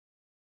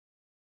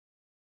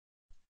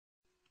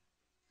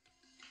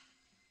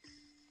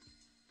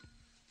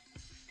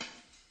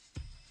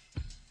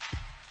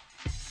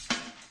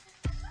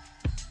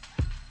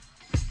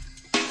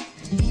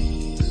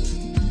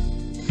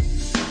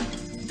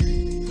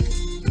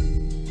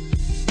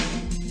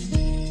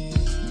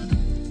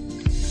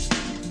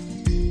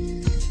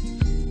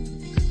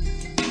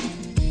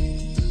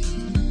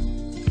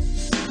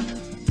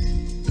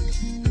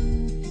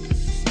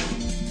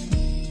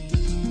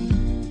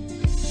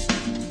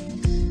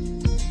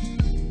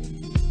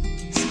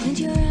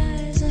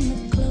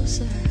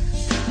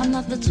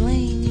not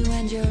between you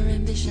and your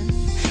ambition.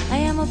 I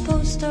am a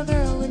poster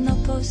girl with no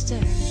poster.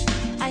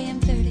 I am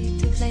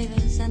 32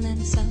 flavors and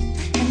then some,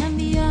 and I'm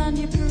beyond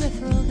your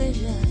peripheral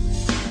vision.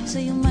 So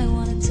you might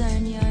want to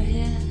turn your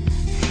head,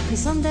 'cause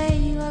someday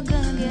you are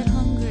gonna get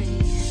hungry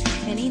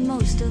and eat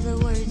most of the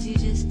words you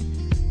just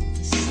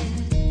said.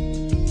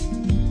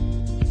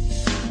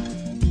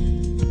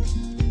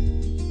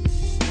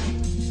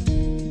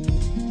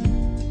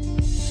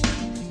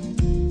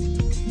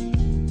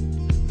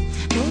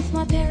 Both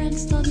my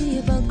parents taught me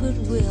about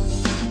goodwill,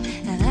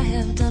 and I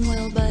have done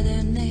well by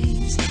their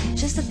names.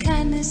 Just the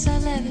kindness I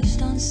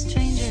lavished on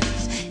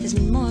strangers is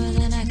more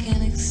than I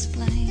can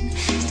explain.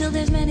 Still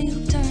there's many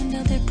who turned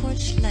out their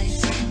porch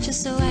lights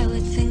just so I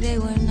would think they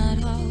were not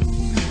home,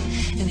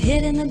 and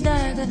hid in the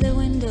dark of their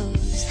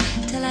windows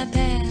till I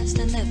passed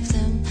and left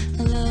them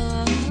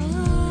alone.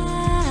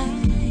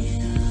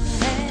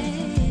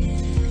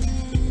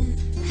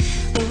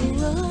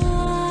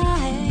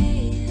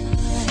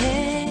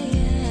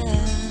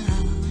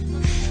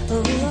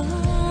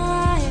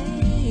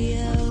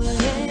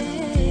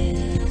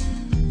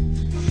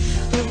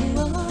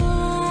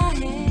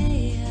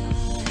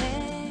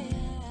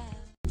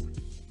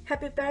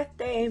 Happy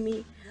birthday,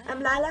 Amy.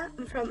 I'm Lala,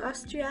 I'm from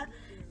Austria,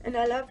 and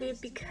I love you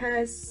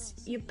because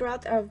you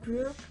brought our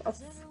group of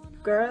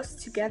girls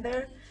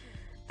together,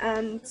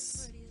 and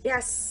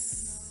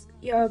yes,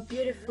 you're a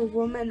beautiful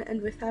woman,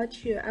 and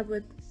without you I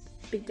would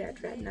be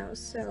dead right now,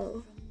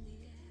 so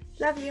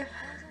love you.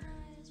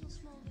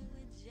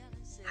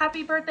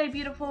 Happy birthday,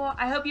 beautiful.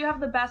 I hope you have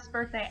the best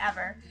birthday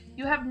ever.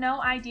 You have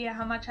no idea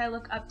how much I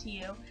look up to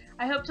you.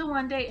 I hope to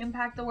one day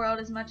impact the world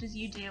as much as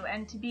you do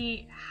and to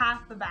be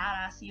half the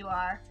badass you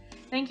are.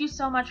 Thank you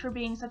so much for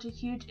being such a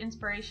huge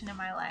inspiration in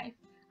my life.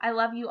 I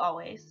love you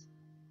always.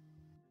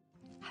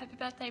 Happy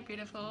birthday,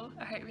 beautiful.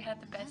 I hope you had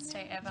the best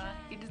day ever.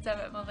 You deserve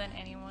it more than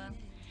anyone.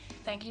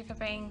 Thank you for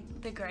being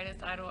the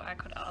greatest idol I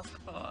could ask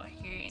for.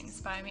 You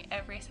inspire me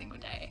every single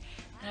day,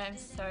 and I'm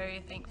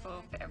so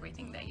thankful for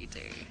everything that you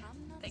do.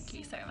 Thank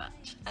you so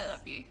much. I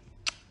love you.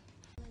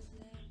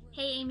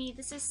 Hey Amy,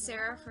 this is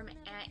Sarah from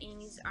At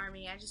Amy's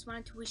Army. I just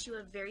wanted to wish you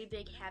a very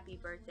big happy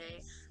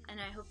birthday, and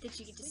I hope that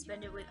you get to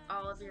spend it with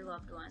all of your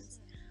loved ones.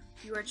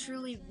 You are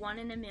truly one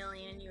in a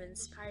million. You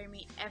inspire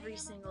me every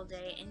single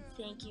day, and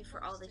thank you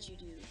for all that you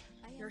do.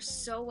 You're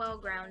so well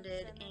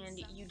grounded, and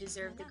you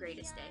deserve the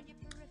greatest day.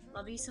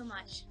 Love you so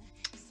much.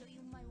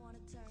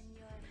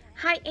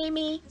 Hi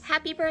Amy,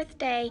 happy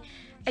birthday.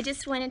 I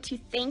just wanted to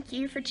thank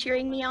you for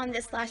cheering me on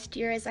this last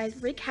year as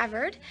I've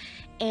recovered,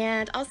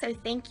 and also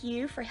thank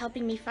you for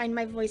helping me find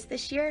my voice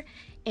this year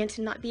and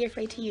to not be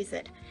afraid to use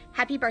it.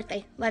 Happy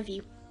birthday, love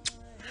you.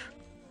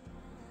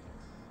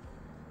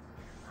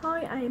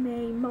 Hi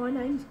Amy, my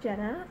name's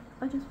Jenna.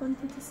 I just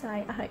wanted to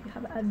say I hope you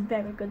have a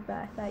very good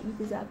birthday. You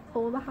deserve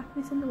all the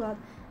happiness in the world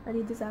and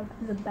you deserve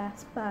the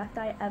best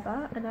birthday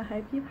ever, and I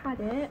hope you've had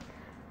it.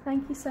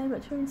 Thank you so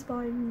much for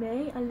inspiring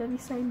me. I love you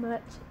so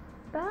much.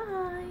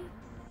 Bye!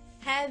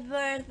 Happy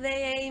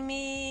birthday,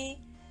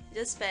 Amy!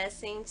 Just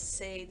passing to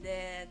say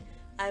that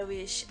I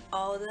wish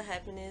all the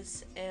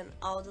happiness and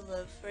all the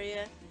love for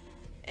you,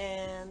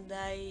 and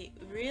I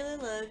really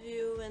love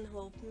you and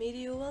hope to meet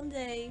you one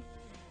day.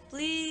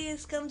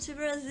 Please come to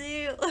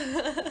Brazil!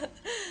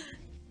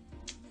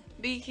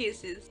 Big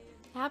kisses!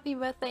 Happy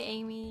birthday,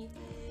 Amy!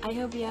 I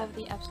hope you have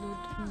the absolute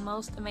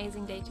most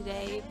amazing day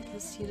today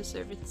because you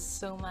deserve it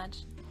so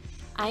much.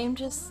 I am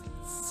just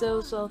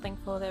so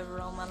thankful to have a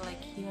role model like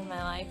you in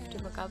my life to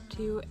look up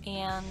to,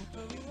 and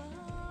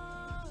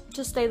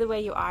just stay the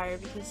way you are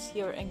because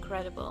you're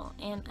incredible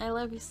and I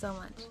love you so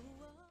much.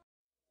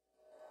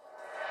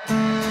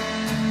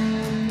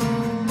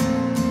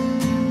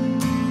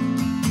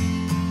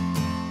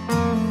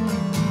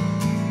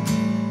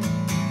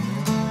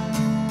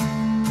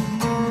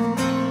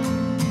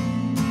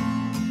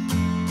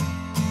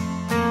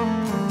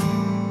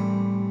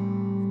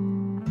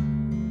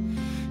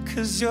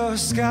 Cause you're a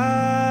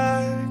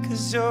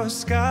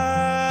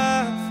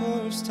sky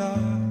full of stars.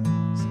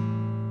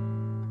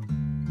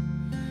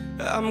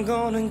 I'm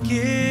gonna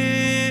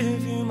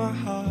give you my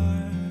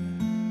heart.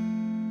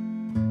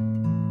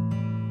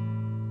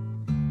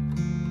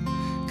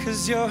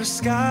 Cause you're a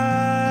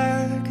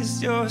sky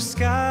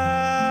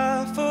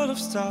full of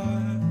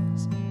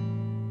stars.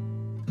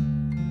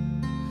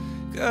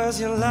 Cause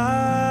you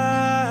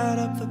light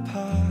up the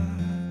path.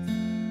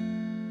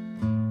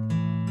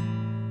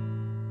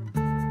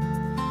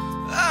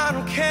 I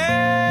don't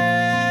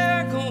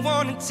care, go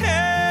on and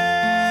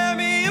tear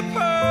me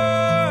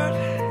apart.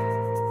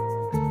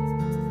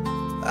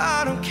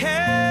 I don't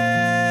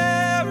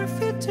care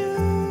if you do.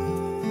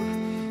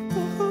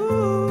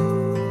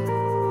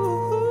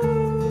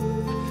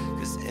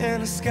 Cause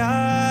in a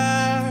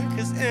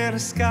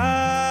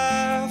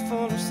sky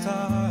full of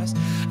stars,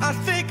 I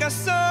think I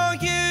saw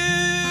you